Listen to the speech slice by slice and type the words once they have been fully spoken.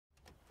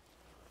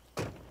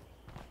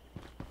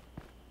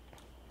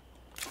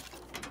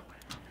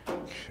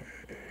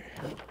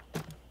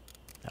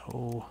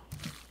go.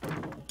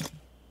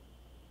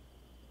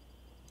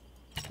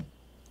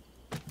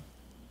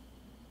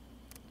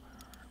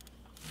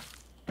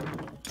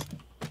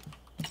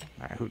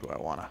 Alright, who do I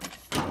want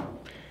to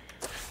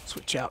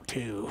switch out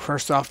to?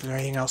 First off, is there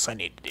anything else I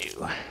need to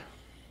do?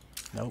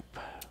 Nope.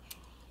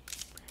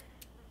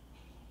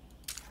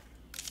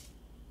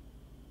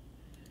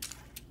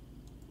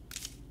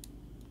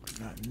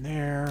 Nothing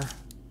there.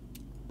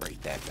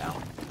 Write that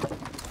down.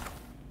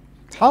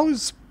 How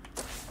is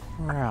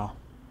morale?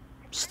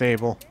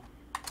 Stable.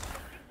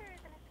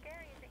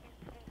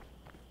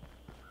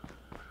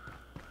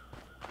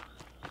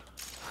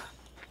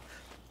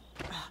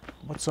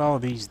 What's all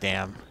these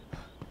damn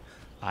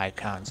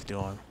icons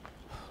doing?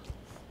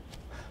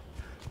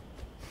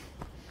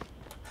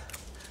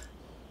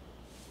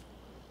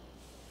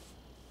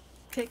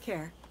 Take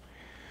care.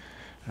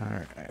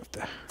 Alright, I have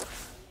to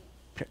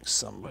pick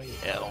somebody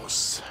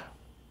else.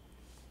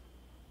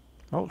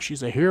 Oh,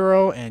 she's a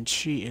hero, and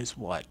she is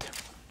what?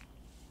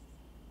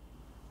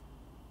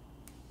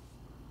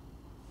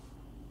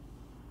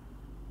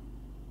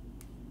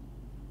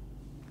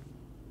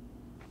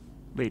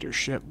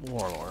 Leadership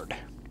Warlord.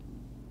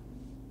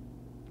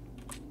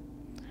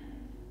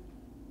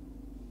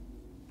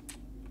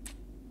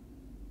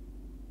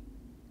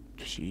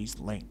 She's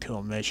linked to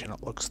a mission,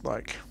 it looks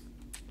like.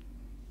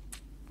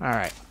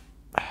 Alright.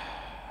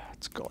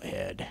 Let's go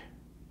ahead.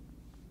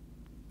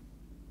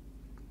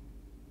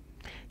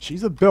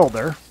 She's a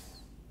builder.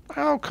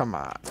 Oh, come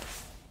on.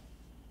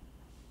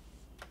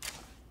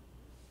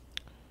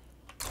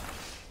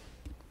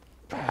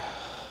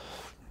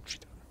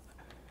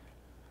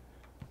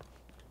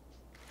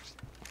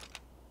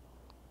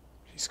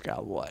 She's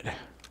got what?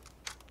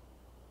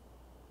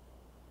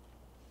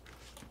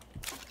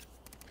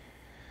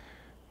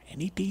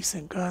 Any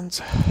decent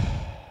guns?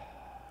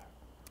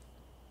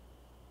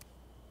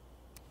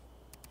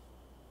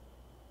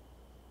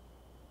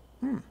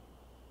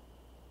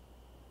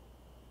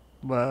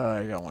 Well,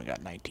 I only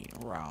got 19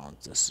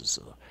 rounds. This is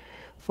a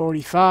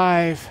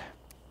 45.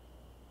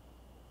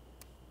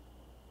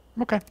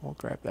 Okay, we'll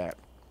grab that.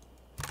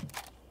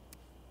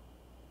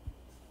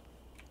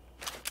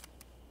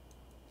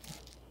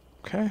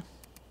 Okay.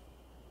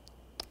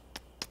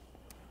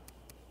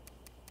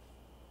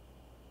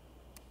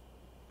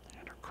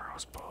 And a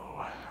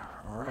crossbow.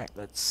 Alright,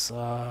 let's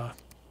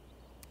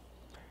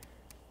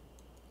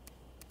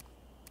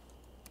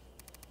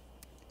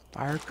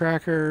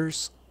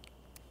firecrackers.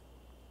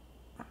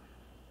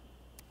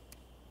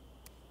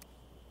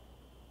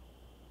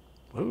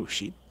 Ooh,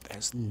 she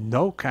has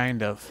no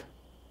kind of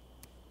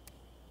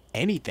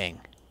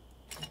anything.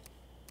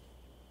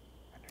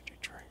 Energy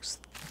drinks.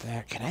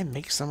 That, can I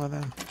make some of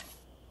them?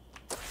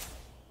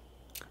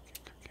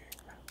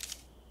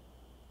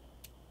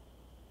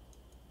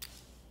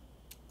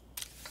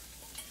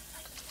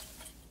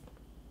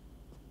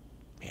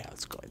 Yeah,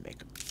 let's go ahead and make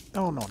them.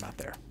 Oh, no, not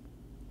there.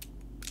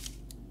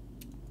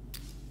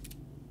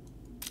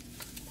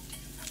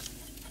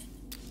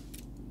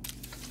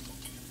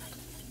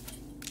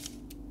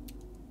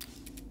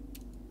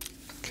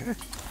 Okay.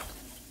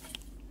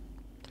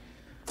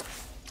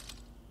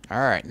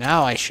 Alright,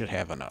 now I should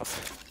have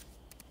enough.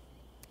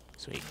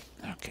 Sweet.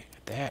 Okay,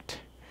 got that.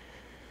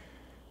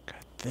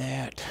 Got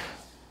that.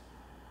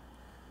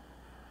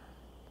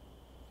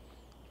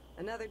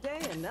 Another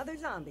day, another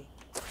zombie.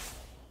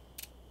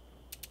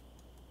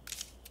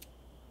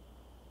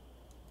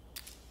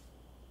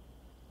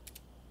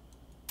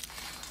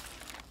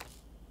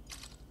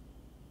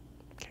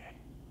 Okay.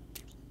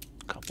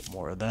 A couple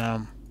more of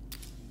them.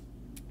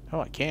 Oh,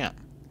 I can't.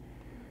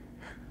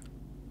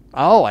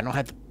 Oh, I don't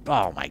have to...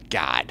 Oh, my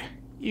God.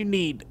 You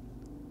need...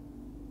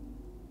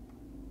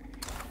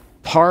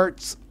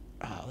 parts.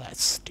 Oh,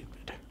 that's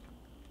stupid.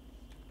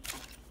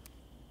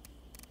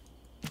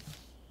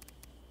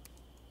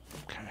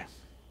 Okay.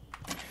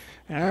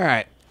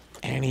 Alright.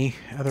 Any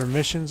other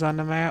missions on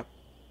the map?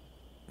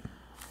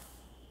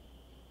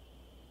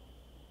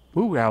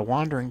 Ooh, got a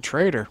wandering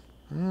trader.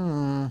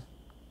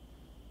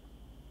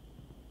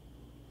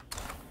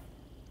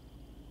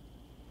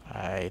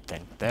 I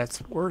think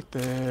that's worth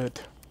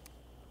it.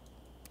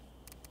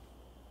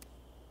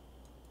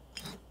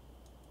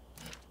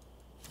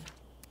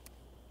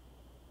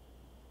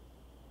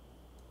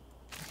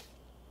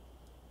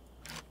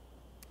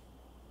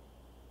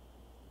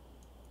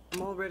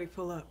 I'm all ready to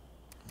pull up.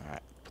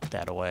 Alright, put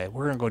that away.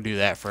 We're gonna go do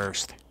that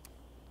first.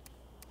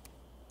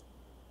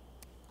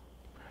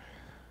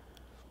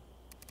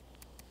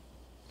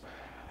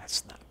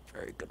 That's not a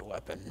very good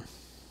weapon.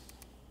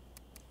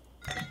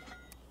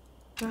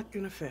 Not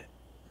gonna fit.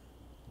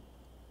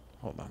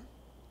 Hold on.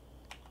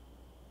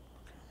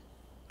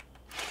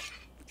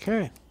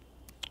 Okay.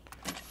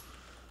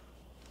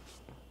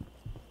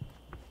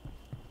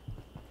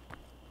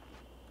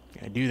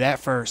 Gonna do that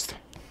first.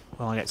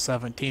 We only got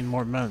 17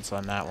 more minutes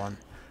on that one.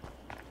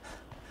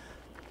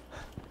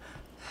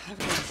 I've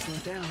got to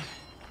slow down.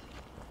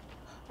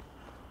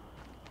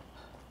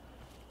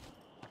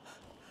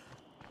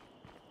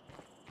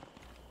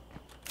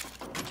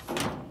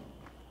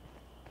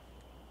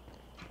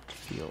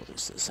 Field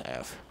does this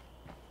have?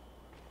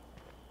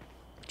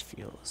 What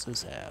fuel does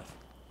this have?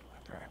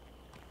 Okay.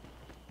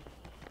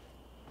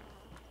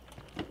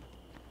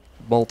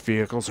 Both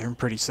vehicles are in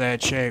pretty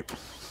sad shape.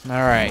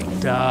 Alright,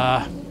 go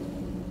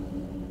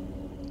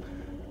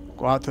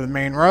out to the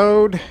main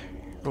road,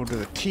 go to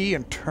the T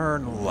and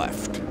turn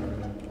left.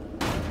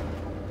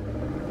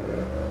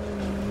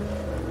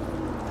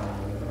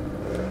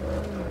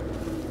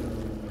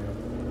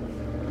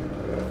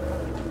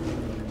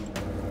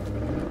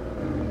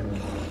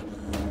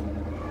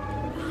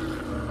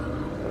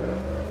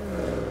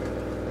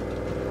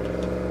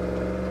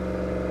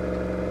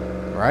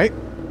 Right?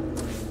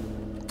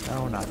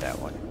 No, not that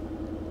one.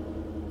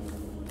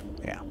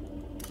 Yeah.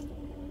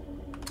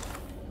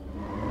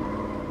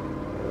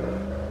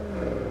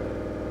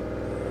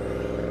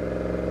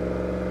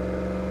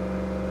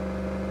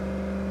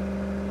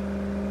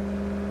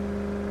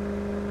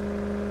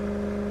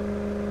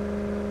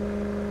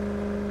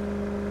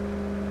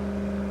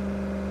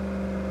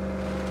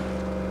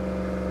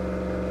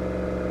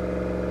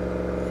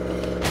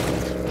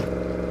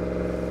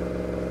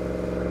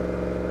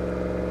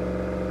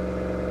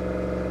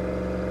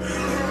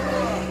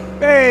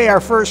 Hey, our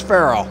first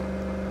feral.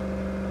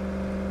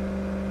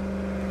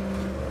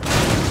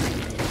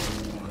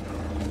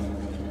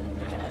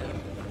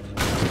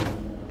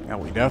 Now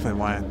we definitely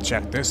want to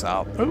check this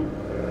out. Ooh.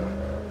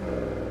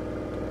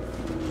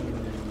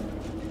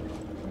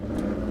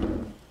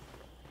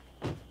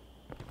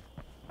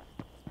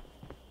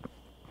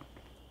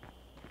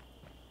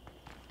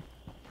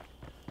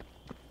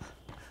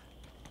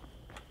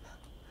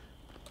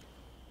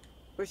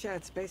 Wish I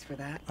had space for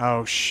that.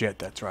 Oh shit,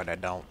 that's right, I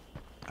don't.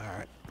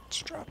 Alright,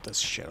 let's drop this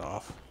shit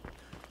off.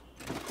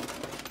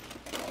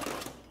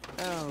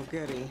 Oh,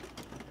 goody.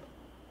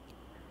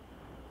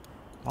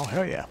 Oh,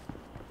 hell yeah.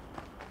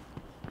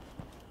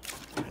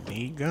 I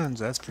need guns,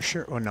 that's for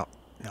sure. Oh, no.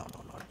 No,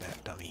 not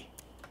that dummy.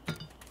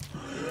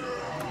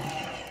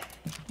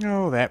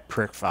 No, that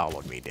prick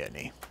followed me, didn't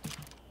he?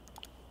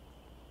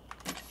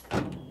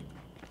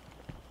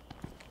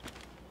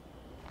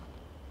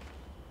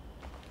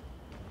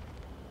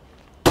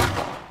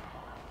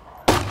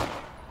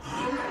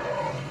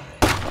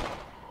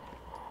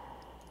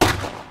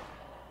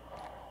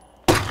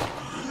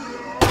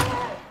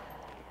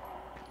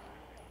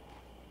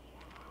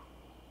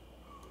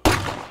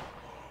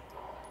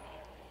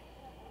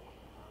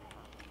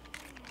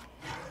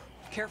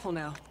 Careful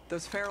now.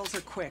 Those ferals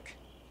are quick.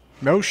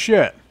 No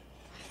shit.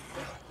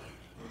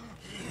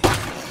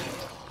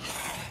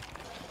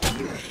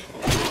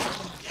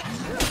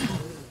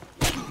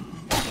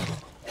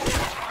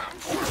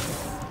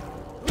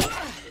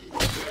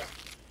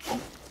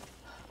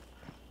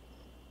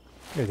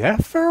 Did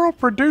that feral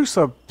produce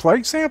a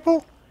plague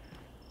sample?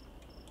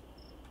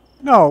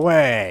 No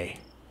way.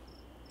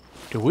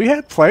 Do we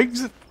have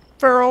plagues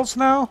ferals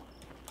now?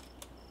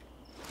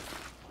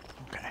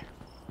 Okay.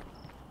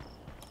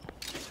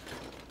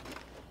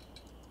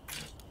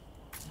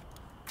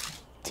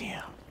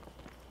 Damn.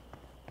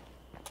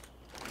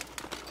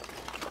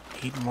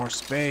 Need more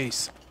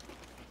space.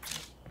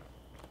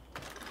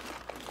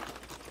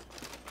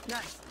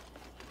 Nice.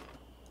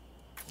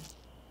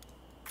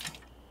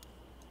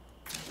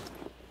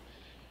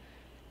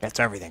 That's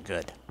everything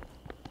good.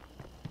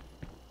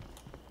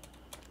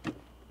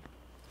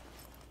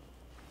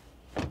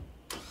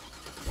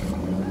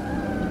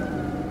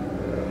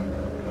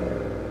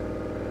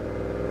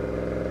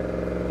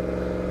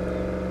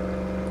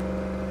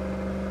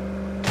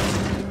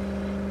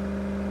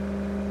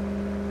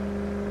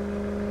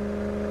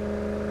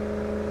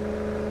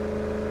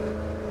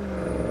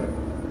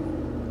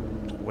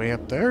 Way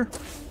up there?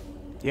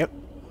 Yep.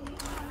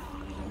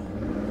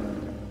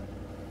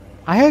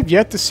 I have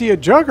yet to see a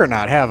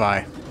juggernaut, have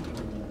I?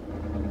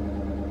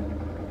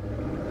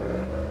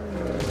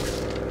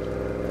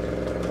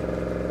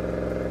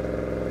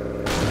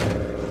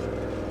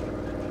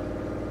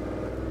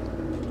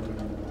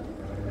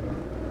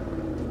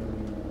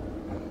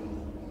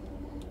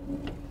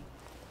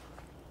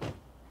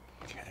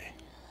 Okay.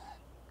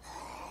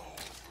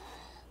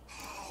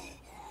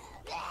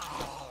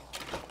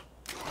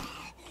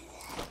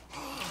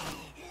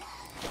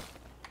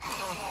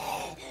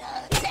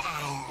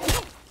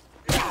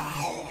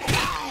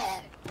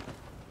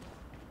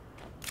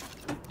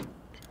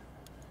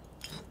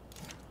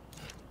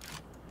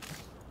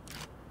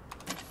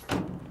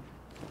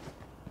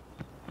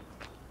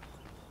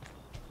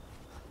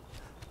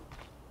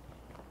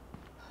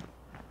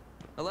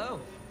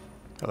 Hello.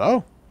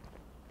 Hello?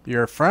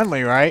 You're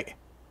friendly, right?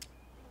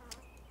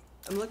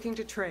 I'm looking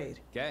to trade.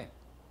 Okay.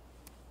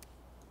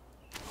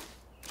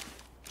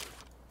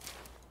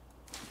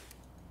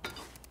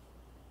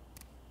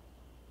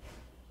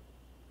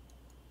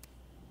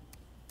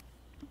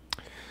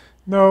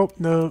 Nope,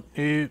 nope,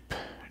 nope.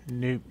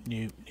 Nope, nope,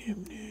 nope, nope. Nope,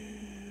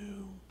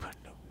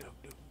 nope, nope,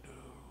 nope.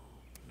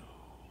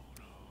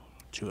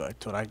 No.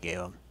 That's what I gave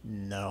him.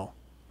 No.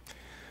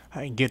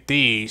 I can get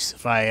these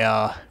if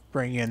I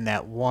bring in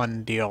that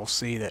one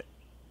DLC that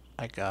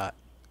I got.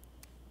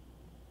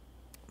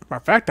 Matter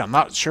of fact, I'm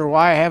not sure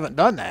why I haven't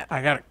done that.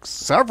 I got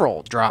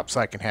several drops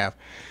I can have.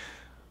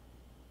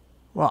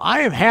 Well, I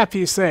am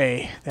happy to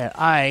say that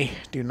I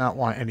do not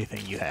want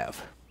anything you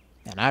have.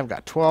 And I've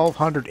got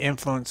 1,200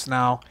 influence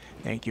now.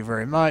 Thank you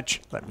very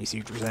much. Let me see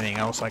if there's anything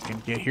else I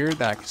can get here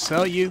that I can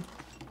sell you.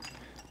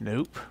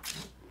 Nope.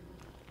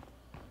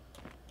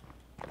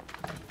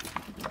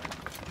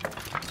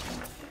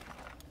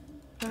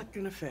 Not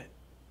gonna fit.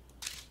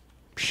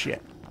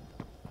 Shit.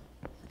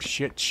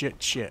 Shit,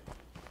 shit, shit.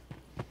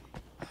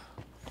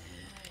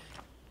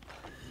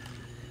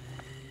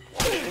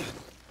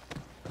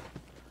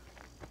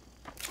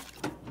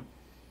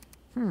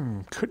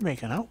 Could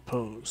make an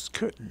outpost,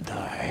 couldn't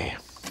I?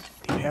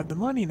 Do you have the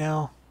money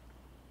now?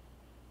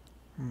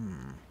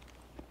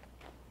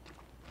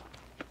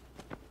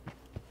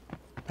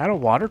 That a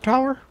water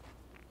tower?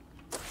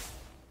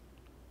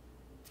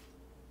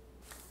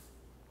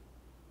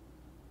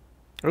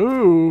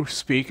 Ooh,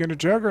 speaking of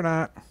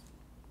Juggernaut.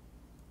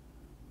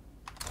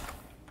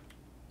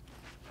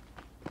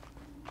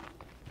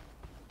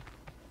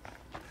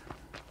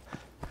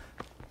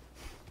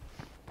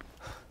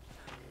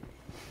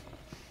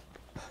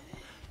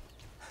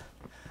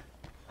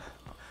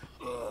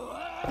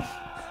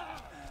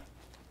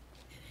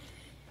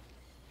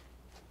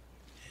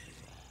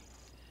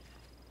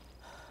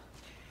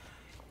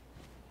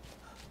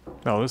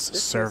 No, this is This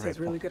place serving. has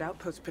really good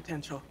outpost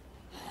potential.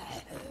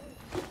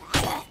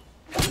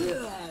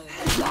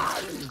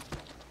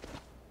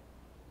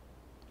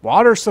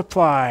 Water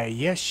supply.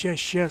 Yes,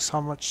 yes, yes. How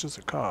much does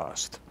it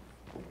cost?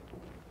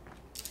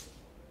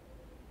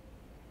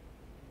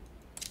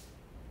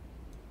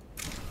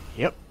 Yep,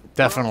 We're all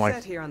definitely.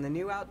 set here on the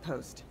new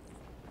outpost.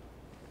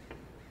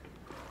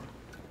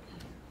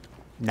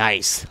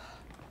 Nice.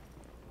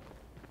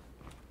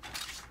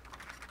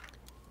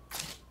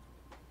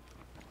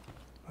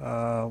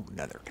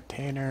 Another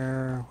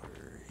container. Where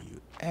are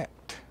you at?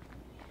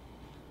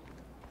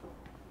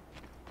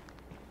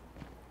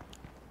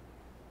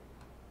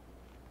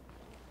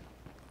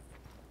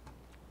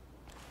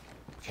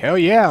 Hell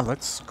yeah,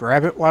 let's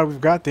grab it while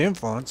we've got the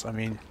influence. I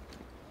mean,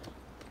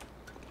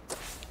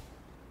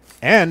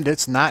 and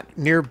it's not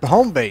near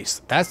home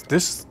base.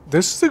 This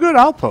is a good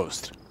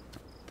outpost.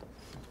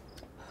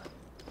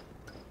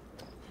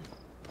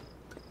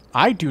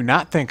 I do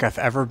not think I've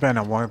ever been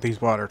on one of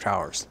these water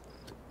towers.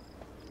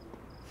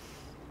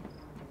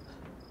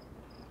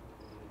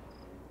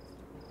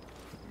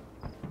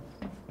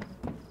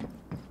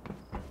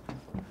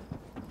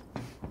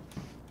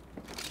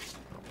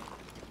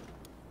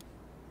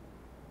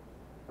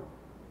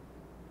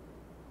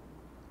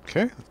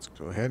 Okay, let's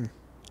go ahead and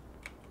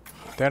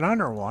put that on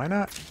her. Why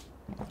not?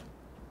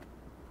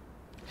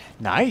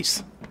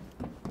 Nice.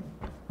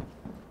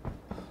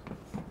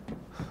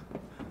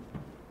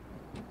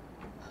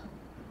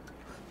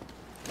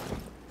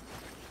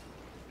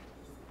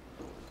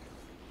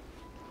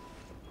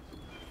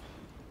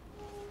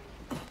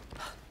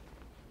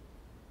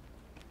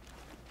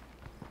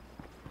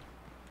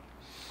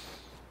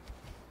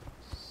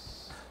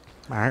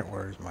 All right,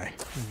 where's my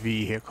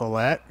vehicle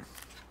at?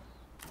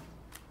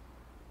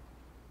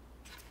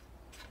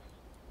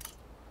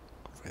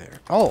 Over there.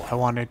 Oh, I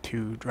wanted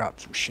to drop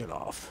some shit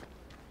off.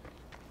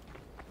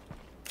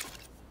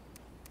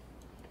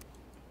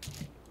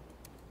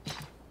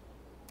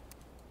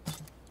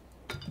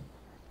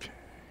 Okay.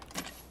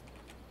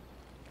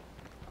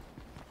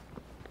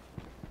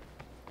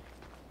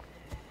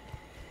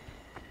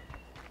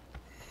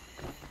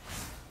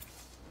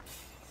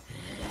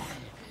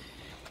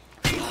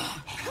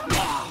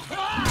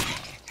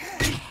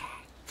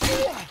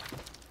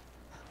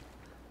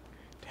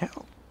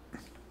 Hell.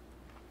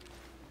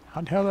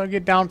 How the hell do I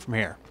get down from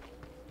here?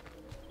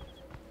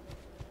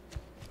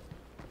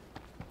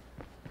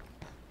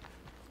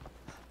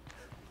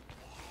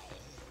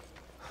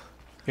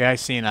 Yeah, I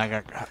seen I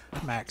got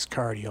max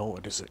cardio.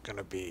 What is it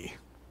gonna be?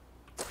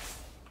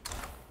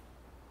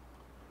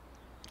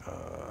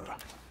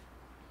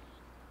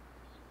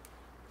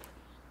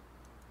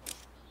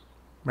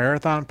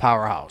 Marathon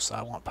Powerhouse.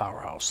 I want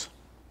Powerhouse.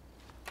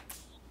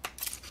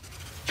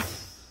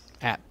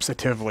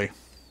 Absolutely.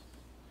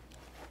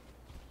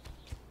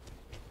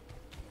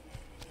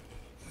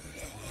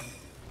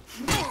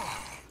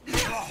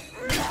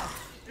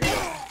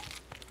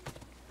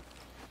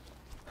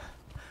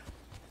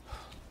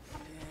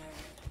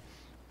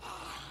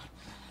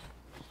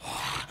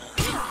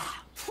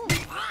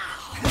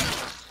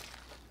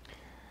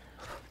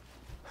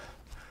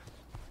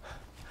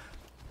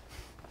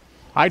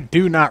 I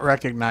do not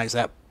recognize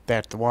that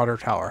the water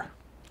tower.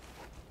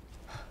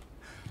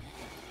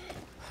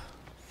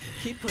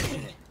 Keep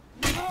pushing it.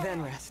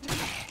 Then rest.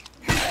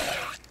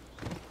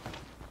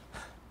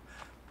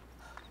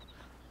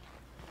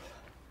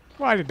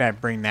 Why did I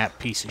bring that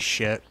piece of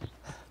shit?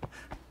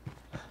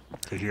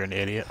 Because you're an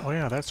idiot. Oh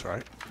yeah, that's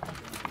right.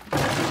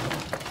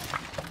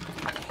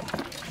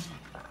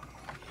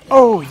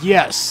 Oh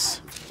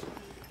yes!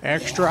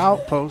 Extra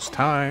outpost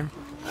time.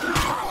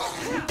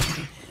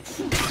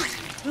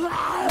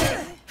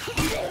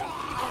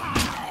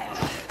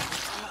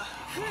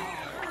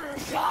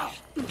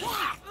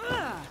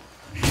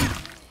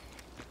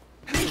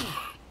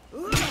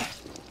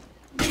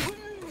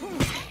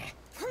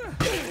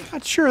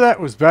 sure that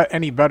was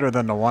any better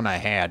than the one I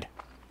had.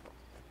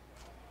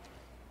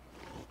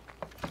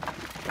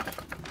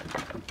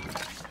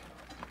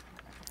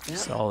 Yep,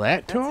 Sell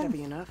that to that's him?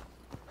 heavy enough.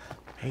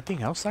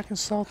 Anything else I can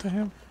sell to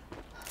him?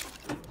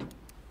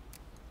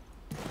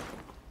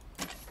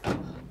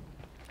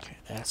 Okay,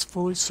 that's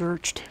fully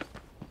searched.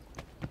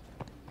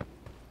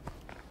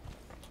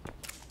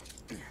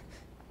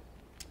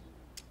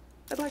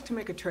 I'd like to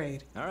make a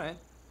trade. All right.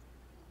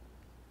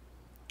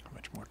 How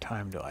much more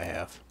time do I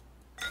have?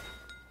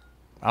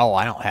 Oh,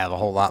 I don't have a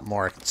whole lot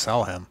more I can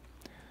sell him.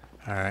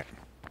 Alright.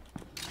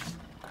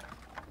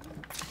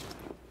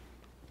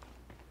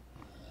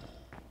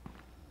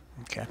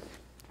 Okay.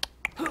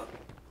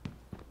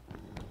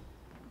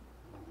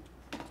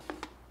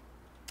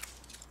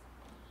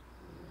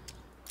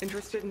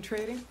 Interested in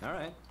trading? All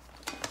right.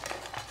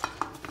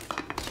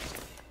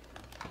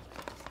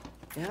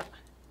 Yep,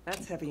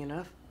 that's heavy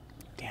enough.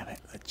 Damn it.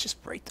 Let's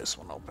just break this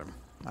one open.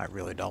 I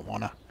really don't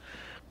want to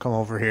come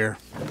over here.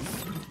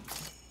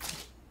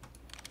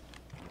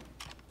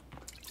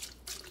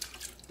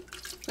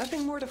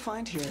 Nothing more to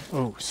find here.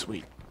 Oh,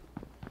 sweet.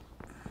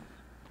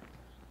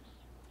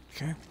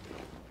 Okay.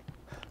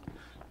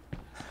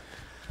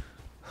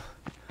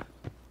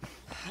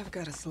 I've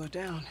got to slow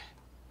down.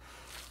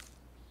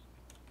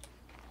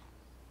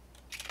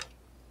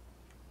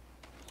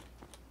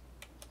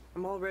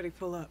 I'm already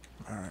full up.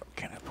 Alright, what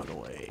can I put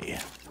away?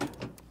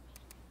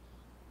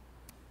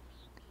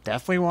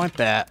 Definitely want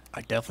that.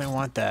 I definitely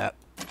want that.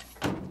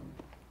 Let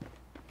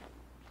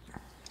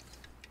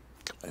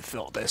me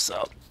fill this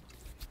up.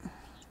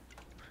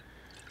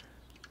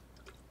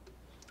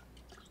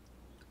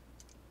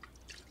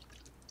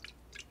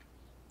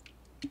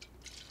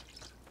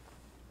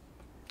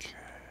 Okay.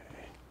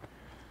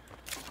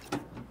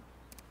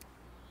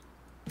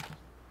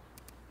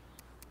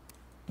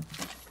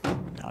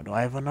 Now, do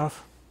I have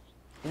enough?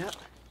 Yep,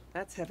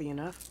 that's heavy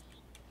enough.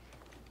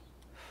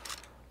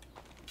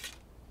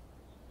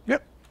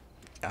 Yep.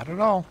 Got it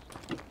all.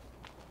 We've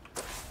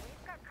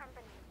got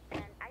company,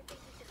 and I think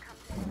you should come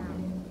check it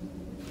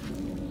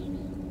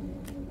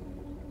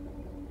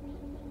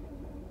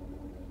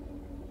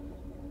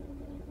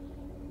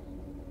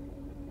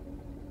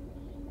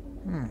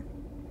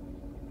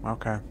out.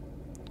 Okay.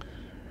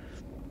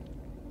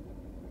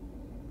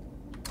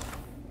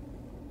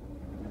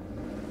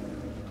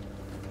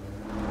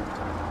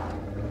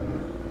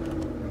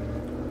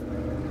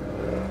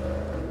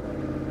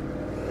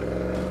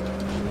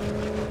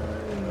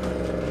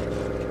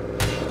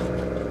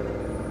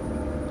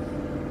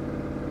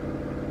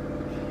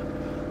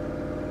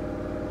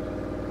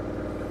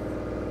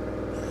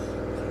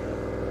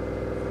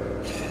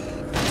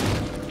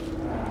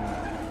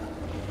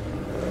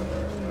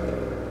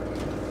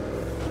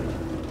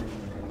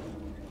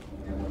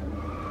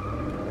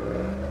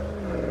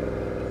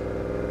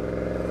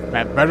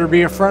 That better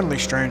be a friendly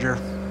stranger.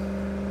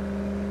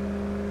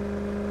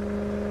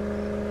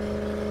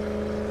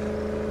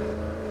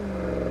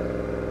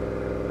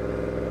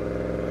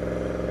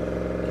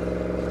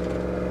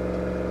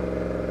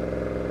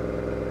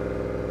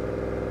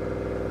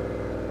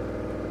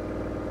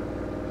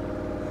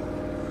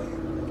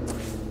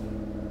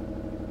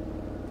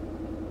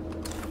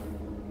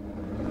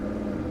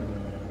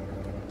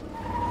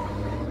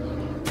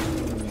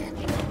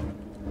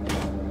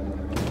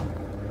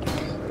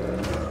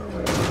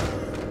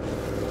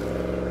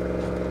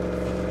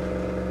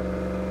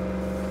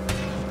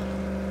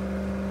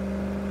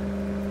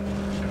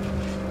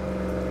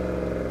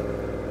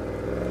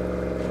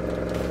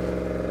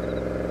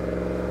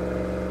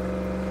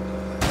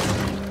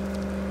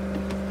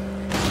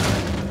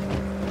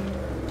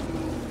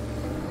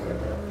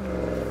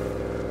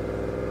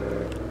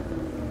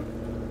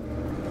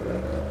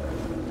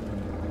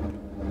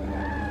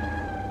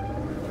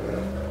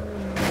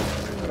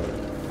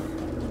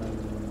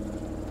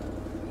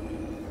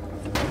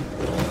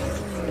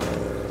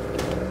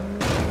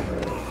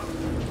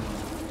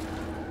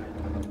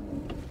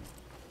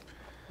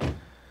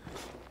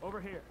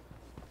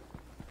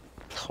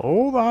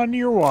 Hold on to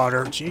your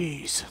water,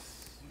 jeez.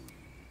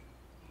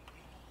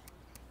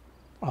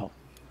 Oh.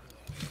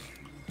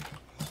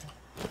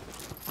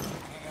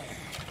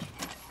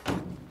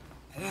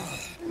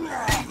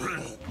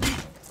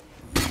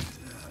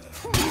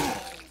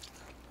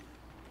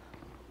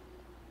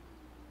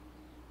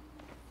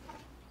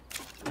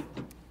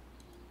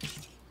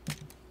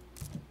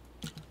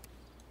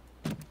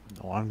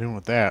 Know what I'm doing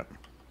with that.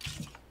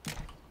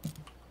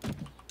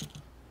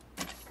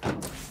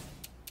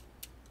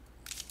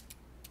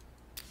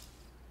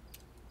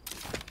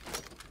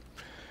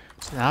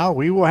 Now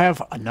we will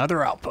have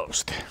another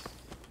outpost.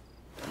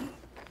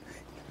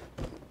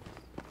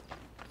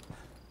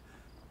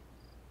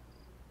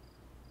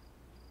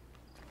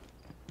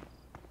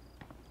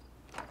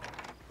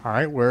 All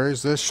right, where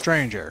is this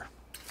stranger?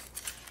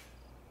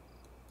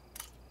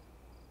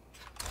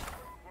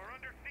 We're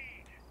under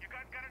siege. You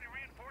got any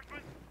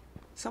reinforcements?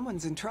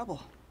 Someone's in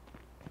trouble.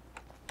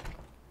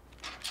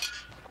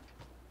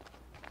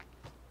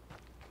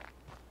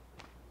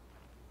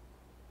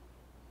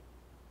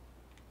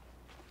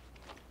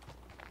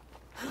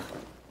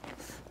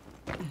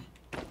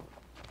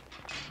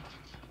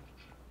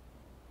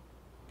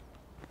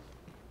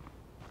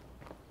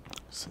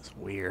 This is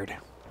weird.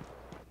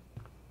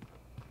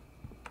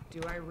 Do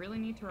I really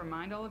need to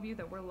remind all of you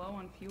that we're low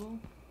on fuel?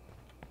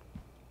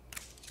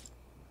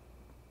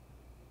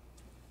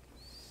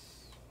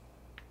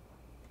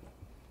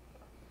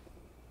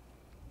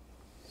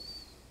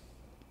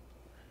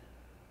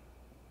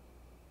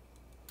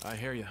 I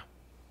hear you.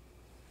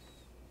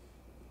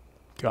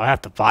 Do I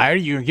have to buy it or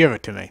you can give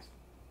it to me?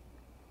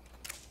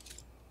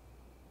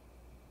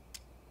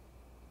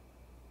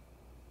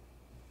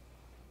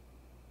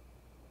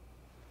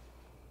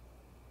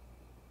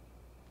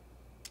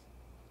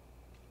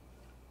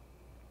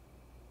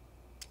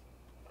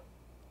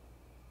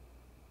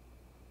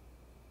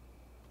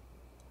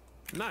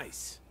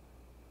 Nice.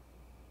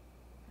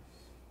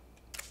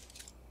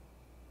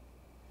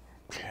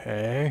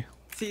 Okay.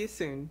 See you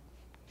soon.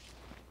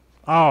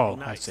 Oh,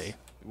 Nice. I see.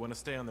 We want to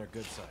stay on their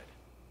good side.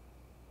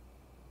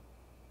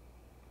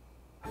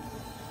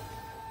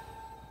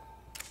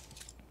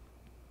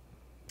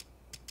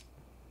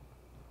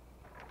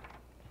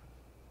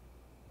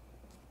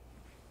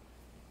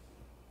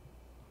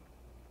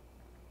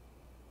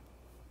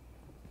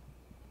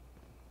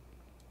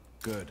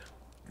 Good.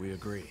 We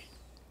agree.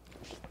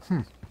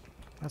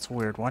 That's a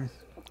weird one.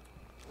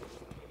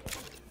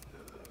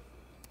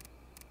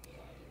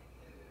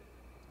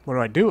 What do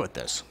I do with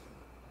this?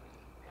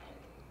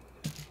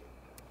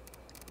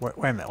 Wait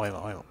a minute, wait a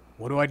minute.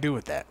 What do I do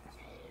with that?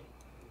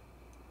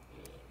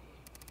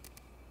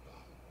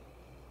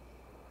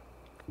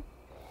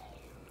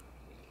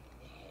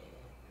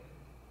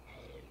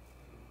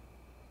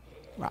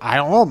 I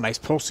don't know. Am I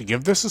supposed to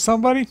give this to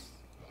somebody?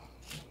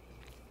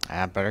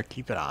 I better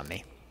keep it on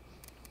me.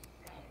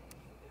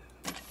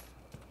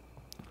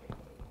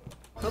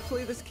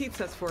 Hopefully this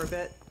keeps us for a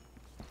bit.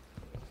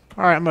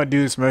 Alright, I'm gonna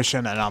do this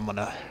mission and I'm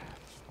gonna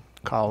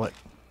call it.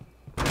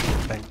 I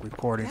think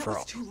recording That for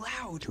was too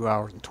loud. 2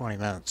 hours and 20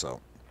 minutes, so.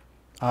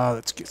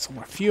 Let's get some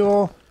more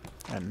fuel.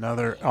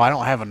 Another. Oh, I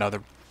don't have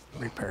another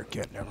repair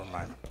kit. Never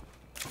mind.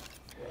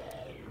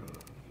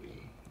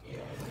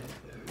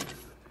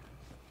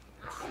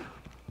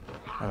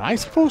 Am I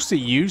supposed to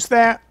use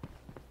that?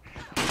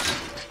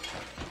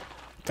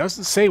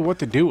 Doesn't say what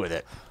to do with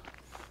it.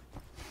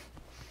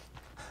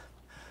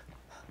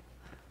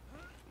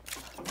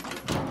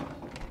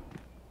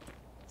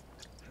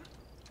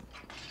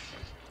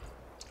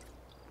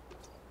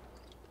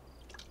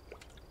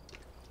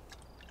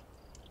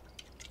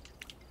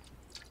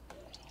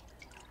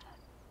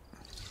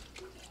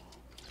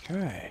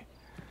 Okay.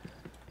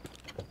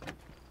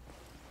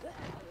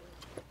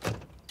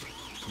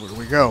 Where do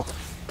we go?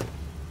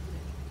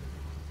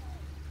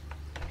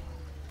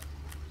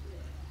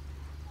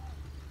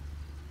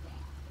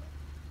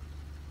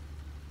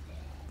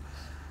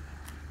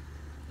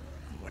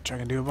 What I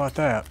can do about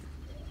that?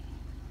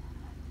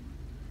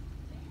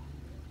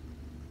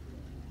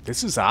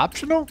 This is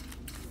optional?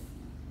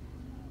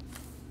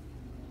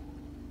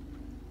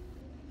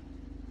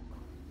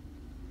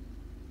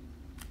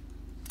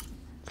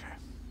 Okay.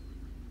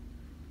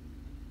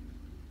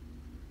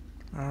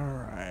 All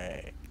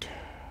right.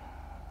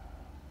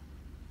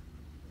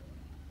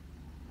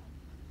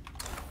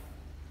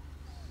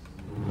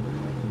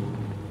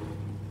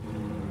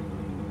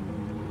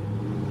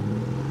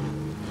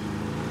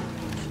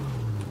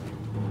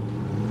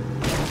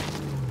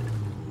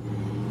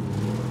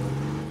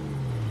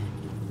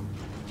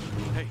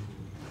 Hey,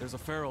 there's a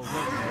feral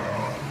rodent.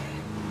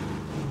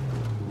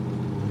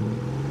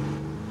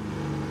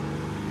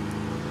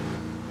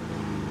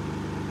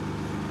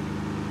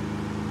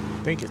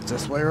 I think it's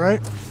this way, right?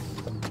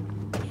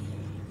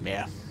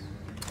 Yeah.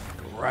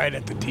 Go right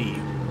at the T.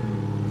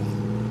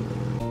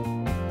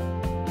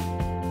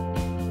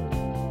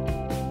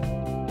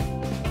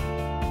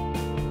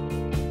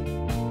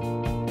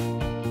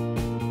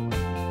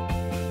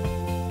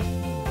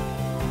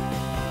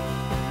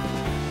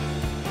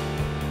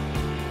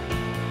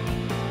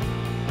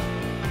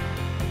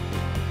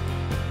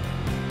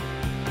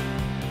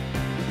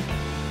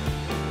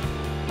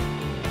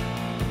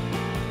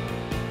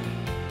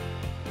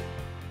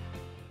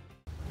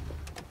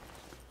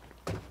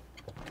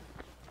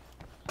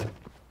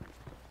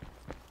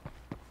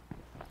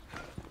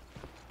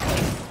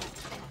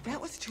 That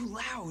was too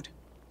loud.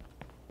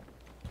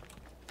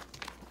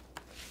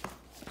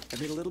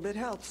 Every little bit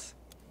helps.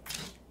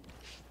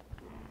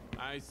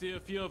 I see a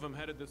few of them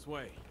headed this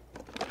way.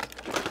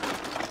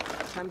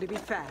 Time to be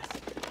fast.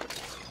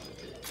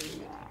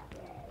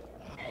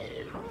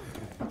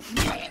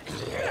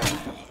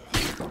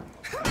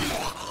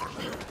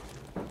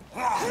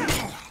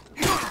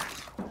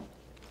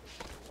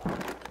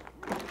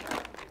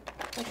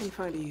 I can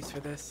find a use for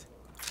this.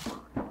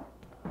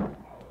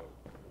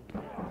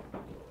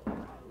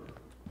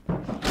 To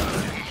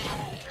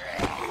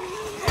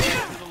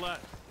the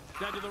left.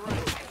 Down to the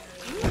right.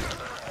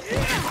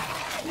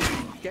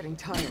 Getting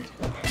tired.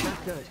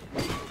 Not good.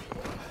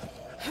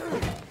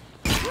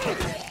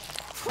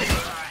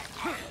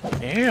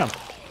 Damn.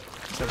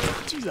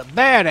 She's a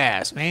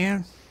badass,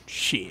 man.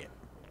 Shit.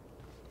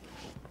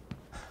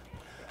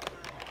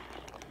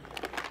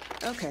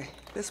 Okay,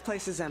 this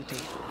place is empty.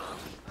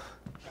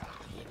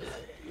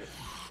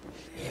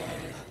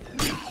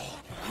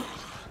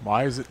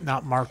 Why is it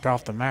not marked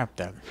off the map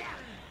then?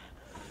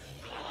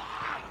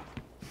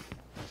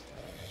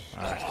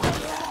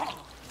 Alright.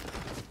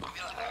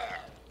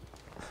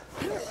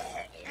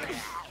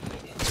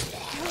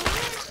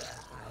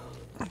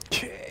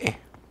 Okay.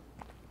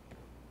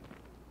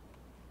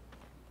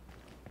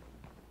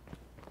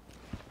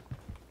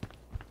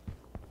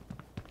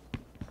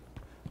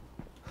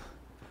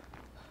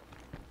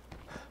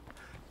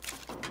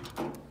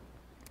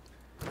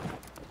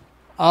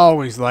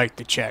 Always like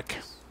to check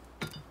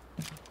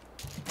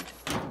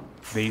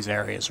these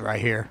areas right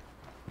here.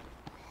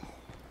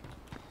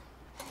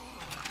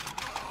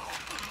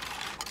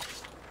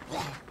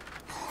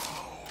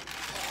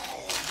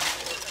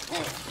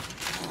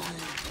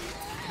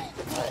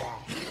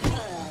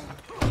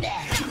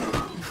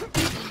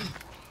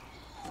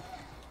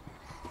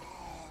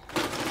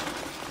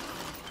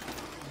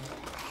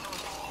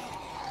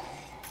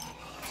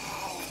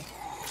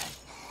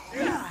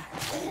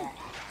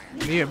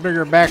 Need a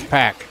bigger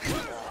backpack.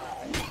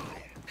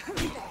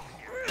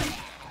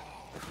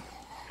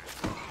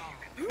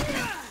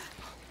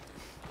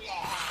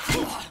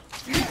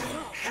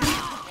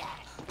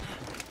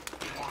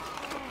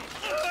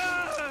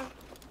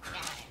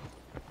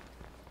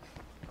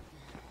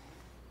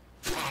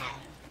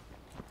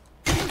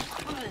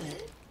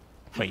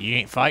 Wait, you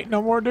ain't fighting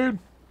no more, dude?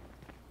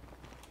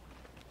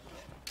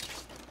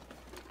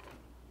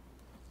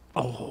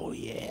 Oh,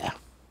 yeah.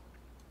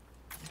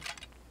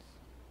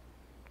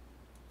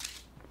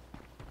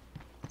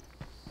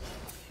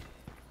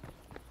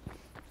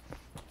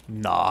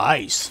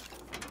 Nice.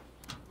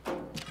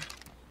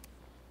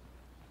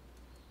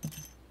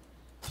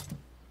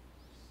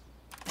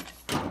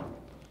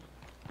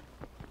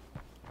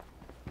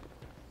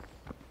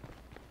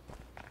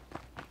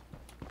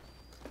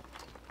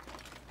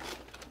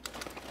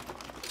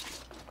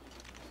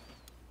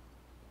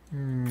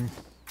 I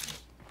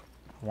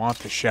want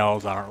the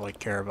shells. I don't really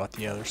care about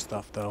the other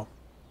stuff, though.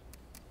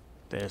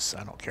 This,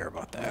 I don't care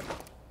about that.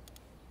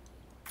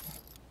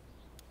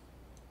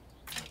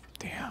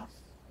 Damn.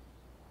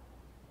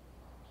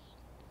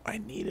 I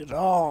need it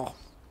all.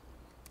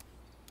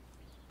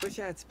 Wish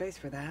I had space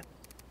for that.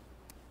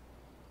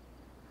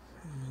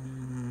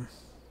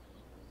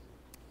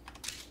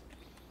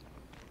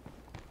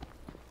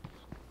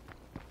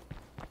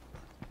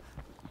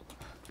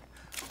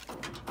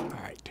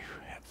 Alright,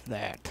 have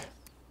that.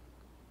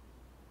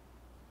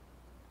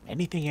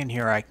 Anything in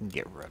here I can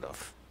get rid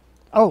of.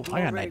 Oh,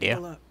 I got an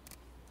idea.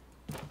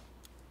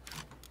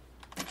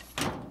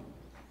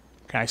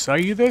 Can I sell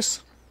you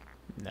this?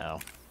 No.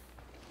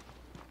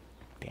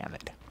 Damn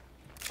it.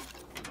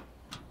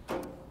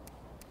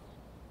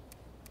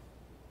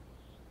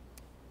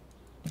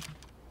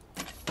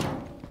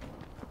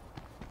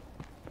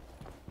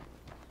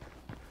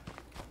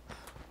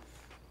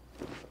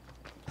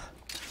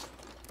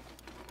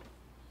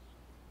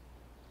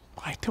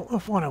 I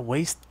don't want to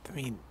waste, I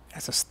mean,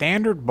 as a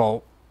standard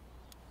bolt.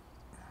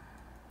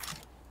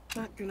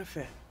 Not gonna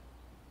fit.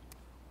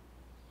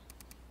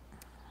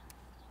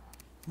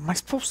 What am I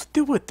supposed to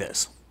do with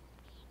this?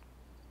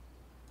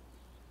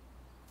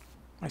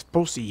 Am I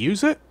supposed to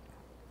use it?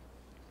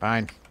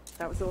 Fine.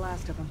 That was the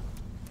last of them.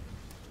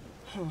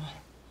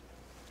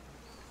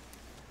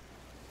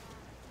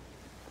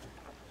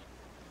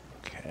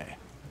 Okay.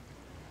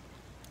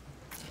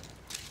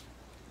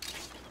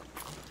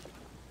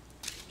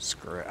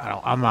 Screw it.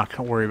 I'm not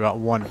gonna worry about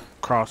one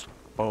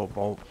crossbow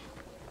bolt.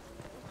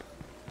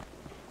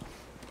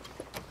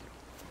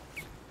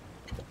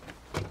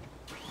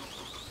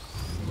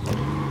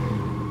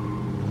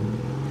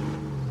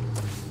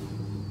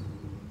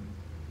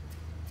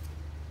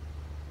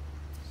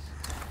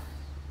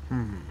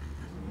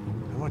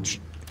 How much?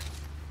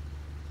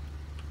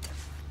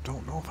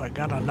 Don't know if I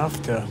got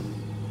enough to.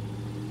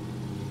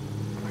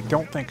 I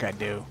don't think I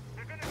do.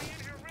 They're gonna be in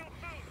here real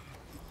soon.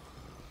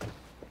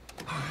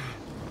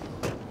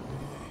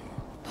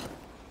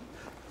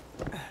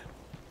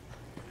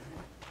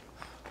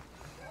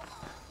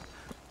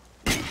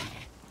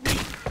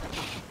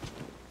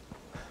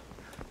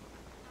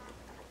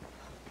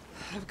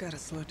 I've got to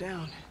slow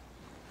down.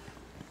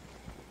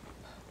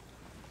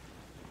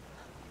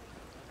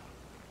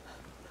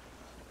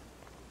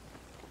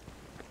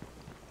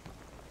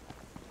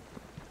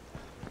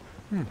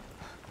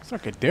 It's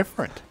like a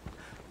different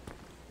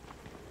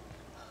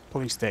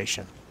police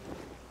station.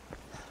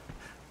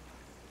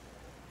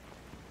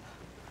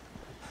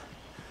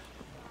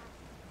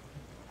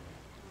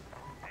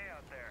 Hey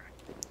out there.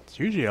 It's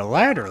usually a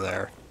ladder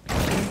there.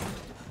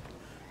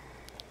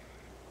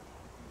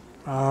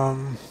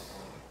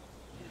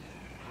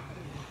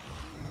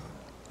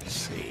 Let's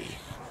see.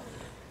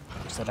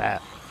 Where's it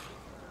at?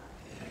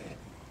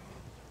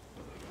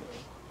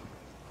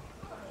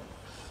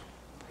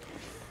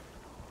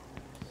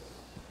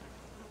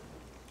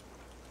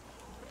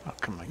 Oh,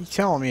 come on. You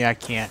telling me I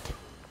can't?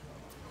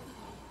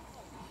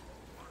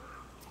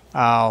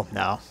 Oh,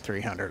 no.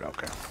 300.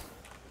 Okay.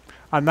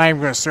 I'm not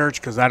even going to search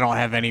because I don't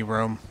have any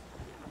room.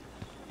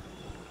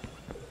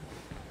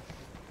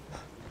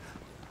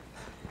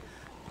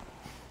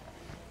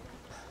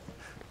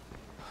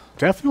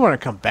 definitely want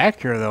to come back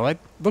here, though. It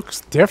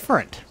looks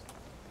different.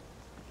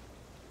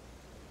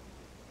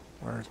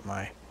 Where's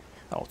my...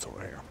 Oh, it's over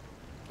here.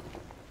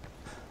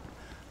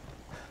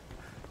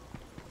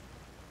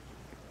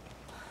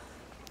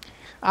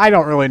 I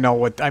don't really know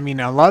what... I mean,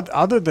 a lot,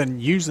 other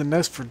than using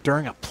this for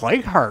during a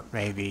plague heart,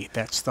 maybe,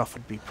 that stuff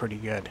would be pretty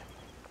good.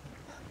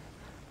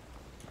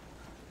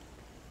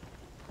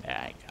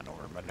 Yeah, I got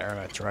over my there,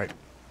 that's right.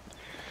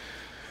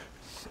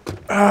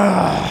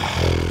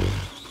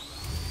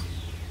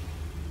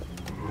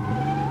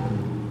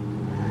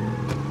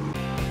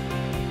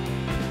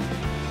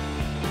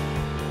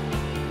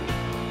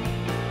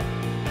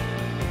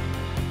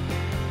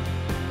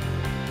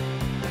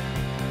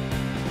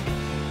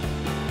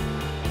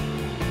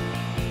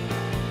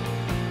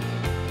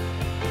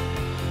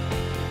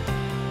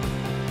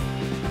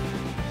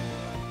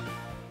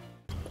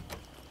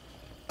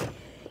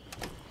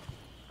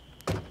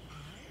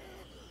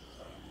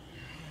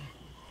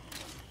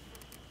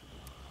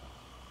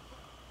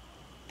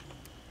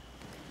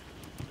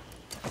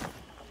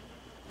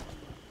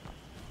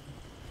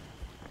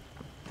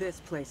 This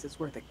place is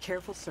worth a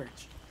careful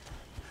search.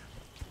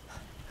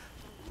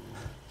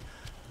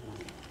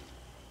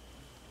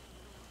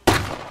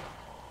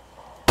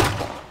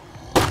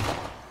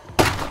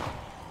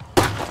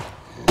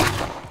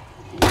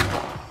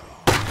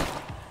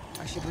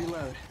 I should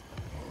reload.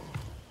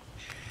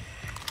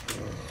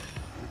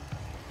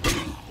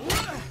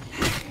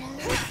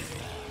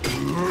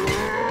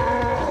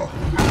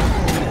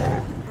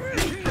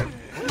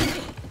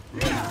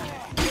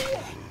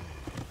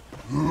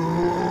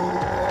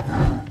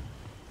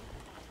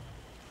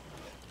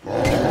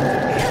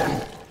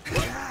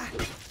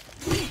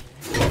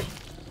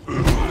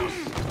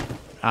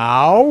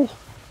 Ow.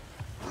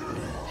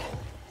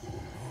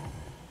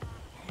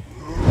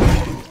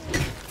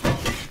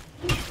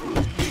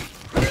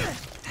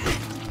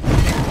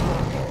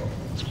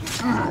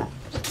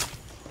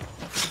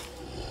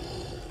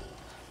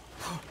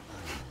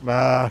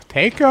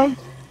 Take him.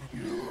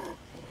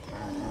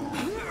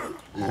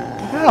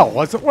 Hell,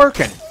 wasn't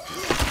working.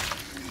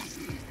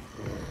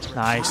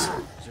 Nice.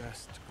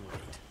 Just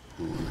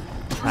great.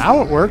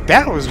 Now it worked.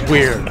 That was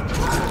weird.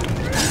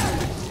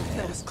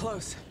 That was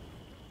close.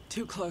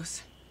 Too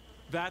close.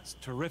 That's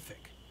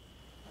terrific.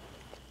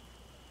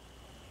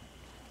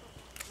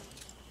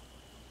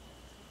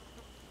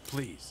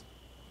 Please,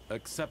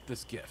 accept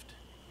this gift.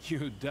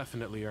 You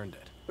definitely earned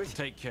it.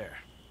 Take care.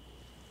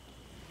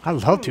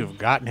 I'd love to have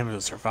gotten him as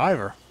a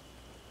survivor.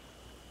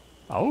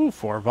 Oh,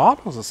 4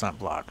 bottles of scent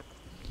block.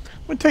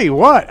 I'm gonna tell you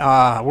what,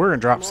 we're gonna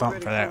drop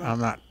something for that. I'm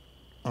not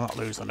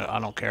losing it. I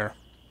don't care.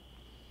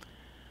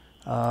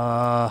 Do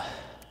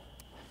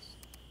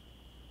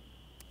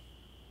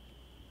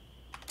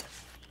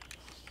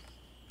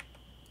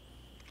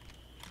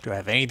I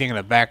have anything in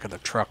the back of the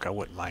truck I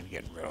wouldn't mind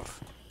getting rid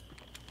of?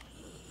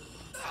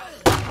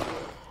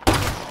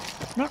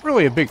 Not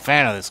really a big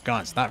fan of this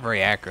gun. It's not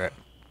very accurate.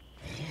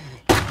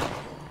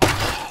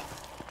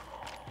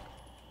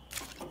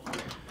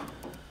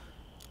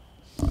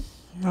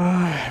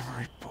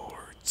 Memory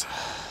boards.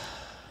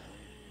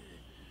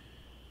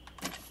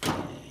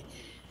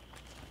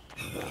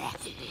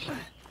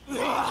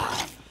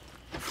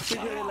 We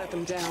really let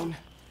them down.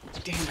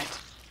 Damn it.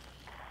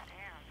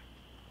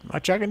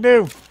 Much I can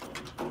do.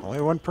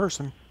 Only one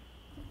person.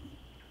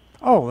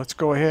 Oh, let's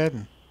go ahead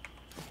and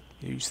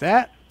use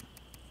that.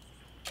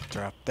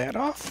 Drop that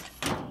off.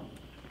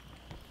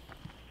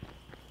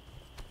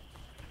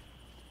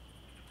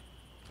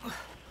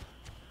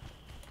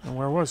 And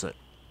where was it?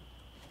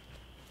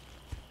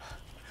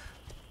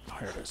 Oh,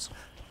 here it is.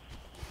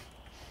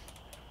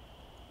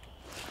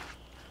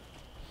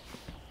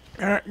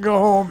 Alright, go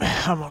home.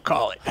 I'm gonna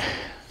call it.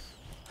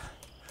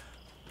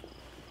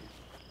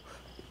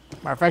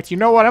 Matter of fact, you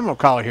know what? I'm gonna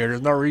call it here.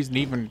 There's no reason to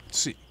even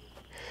see.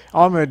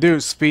 All I'm gonna do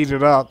is speed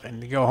it up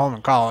and go home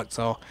and call it.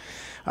 So,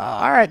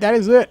 alright, that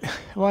is it.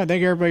 I want to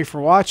thank everybody for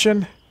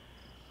watching.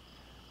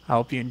 I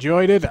hope you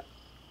enjoyed it.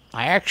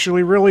 I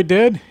actually really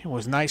did. It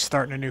was nice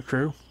starting a new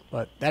crew.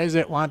 But that is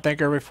it. I want to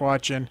thank everybody for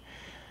watching.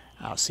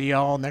 I'll see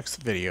y'all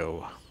next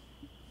video.